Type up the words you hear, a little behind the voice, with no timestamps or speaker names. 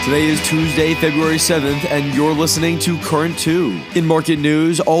Today is Tuesday, February 7th, and you're listening to Current 2. In market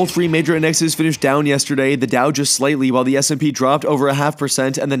news, all three major indexes finished down yesterday, the Dow just slightly, while the S&P dropped over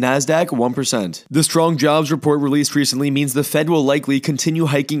 0.5% and the Nasdaq 1%. The strong jobs report released recently means the Fed will likely continue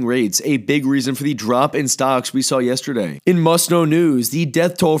hiking rates, a big reason for the drop in stocks we saw yesterday. In must-know news, the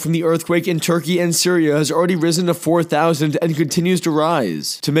death toll from the earthquake in Turkey and Syria has already risen to 4,000 and continues to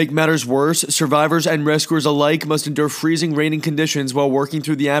rise. To make matters worse, survivors and rescuers alike must endure freezing raining conditions while working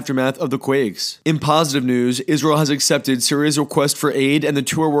through the aftermath of the quakes. In positive news, Israel has accepted Syria's request for aid, and the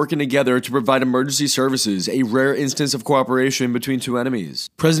two are working together to provide emergency services, a rare instance of cooperation between two enemies.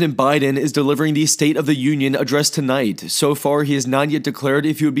 President Biden is delivering the State of the Union address tonight. So far, he has not yet declared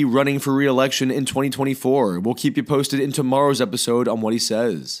if he would be running for re-election in 2024. We'll keep you posted in tomorrow's episode on what he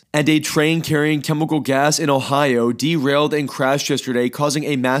says. And a train carrying chemical gas in Ohio derailed and crashed yesterday, causing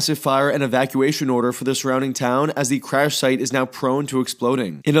a massive fire and evacuation order for the surrounding town, as the crash site is now prone to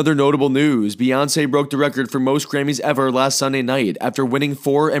exploding. In other notable news, Beyoncé broke the record for most Grammys ever last Sunday night after winning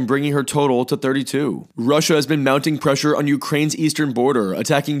 4 and bringing her total to 32. Russia has been mounting pressure on Ukraine's eastern border,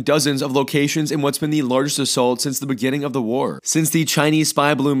 attacking dozens of locations in what's been the largest assault since the beginning of the war. Since the Chinese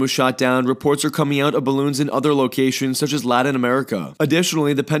spy balloon was shot down, reports are coming out of balloons in other locations such as Latin America.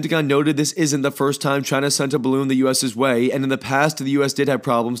 Additionally, the Pentagon noted this isn't the first time China sent a balloon the US's way, and in the past the US did have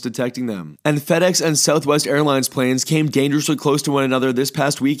problems detecting them. And FedEx and Southwest Airlines planes came dangerously close to one another this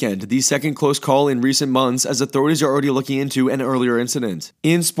past weekend, the second close call in recent months, as authorities are already looking into an earlier incident.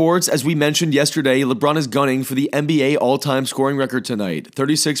 In sports, as we mentioned yesterday, LeBron is gunning for the NBA all-time scoring record tonight.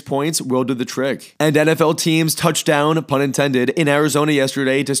 36 points will do the trick. And NFL teams touched down, pun intended, in Arizona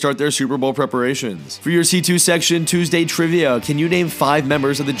yesterday to start their Super Bowl preparations. For your C2 section Tuesday trivia, can you name 5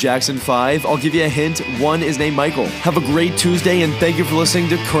 members of the Jackson 5? I'll give you a hint. 1 is named Michael. Have a great Tuesday, and thank you for listening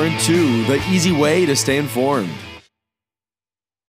to Current 2, the easy way to stay informed.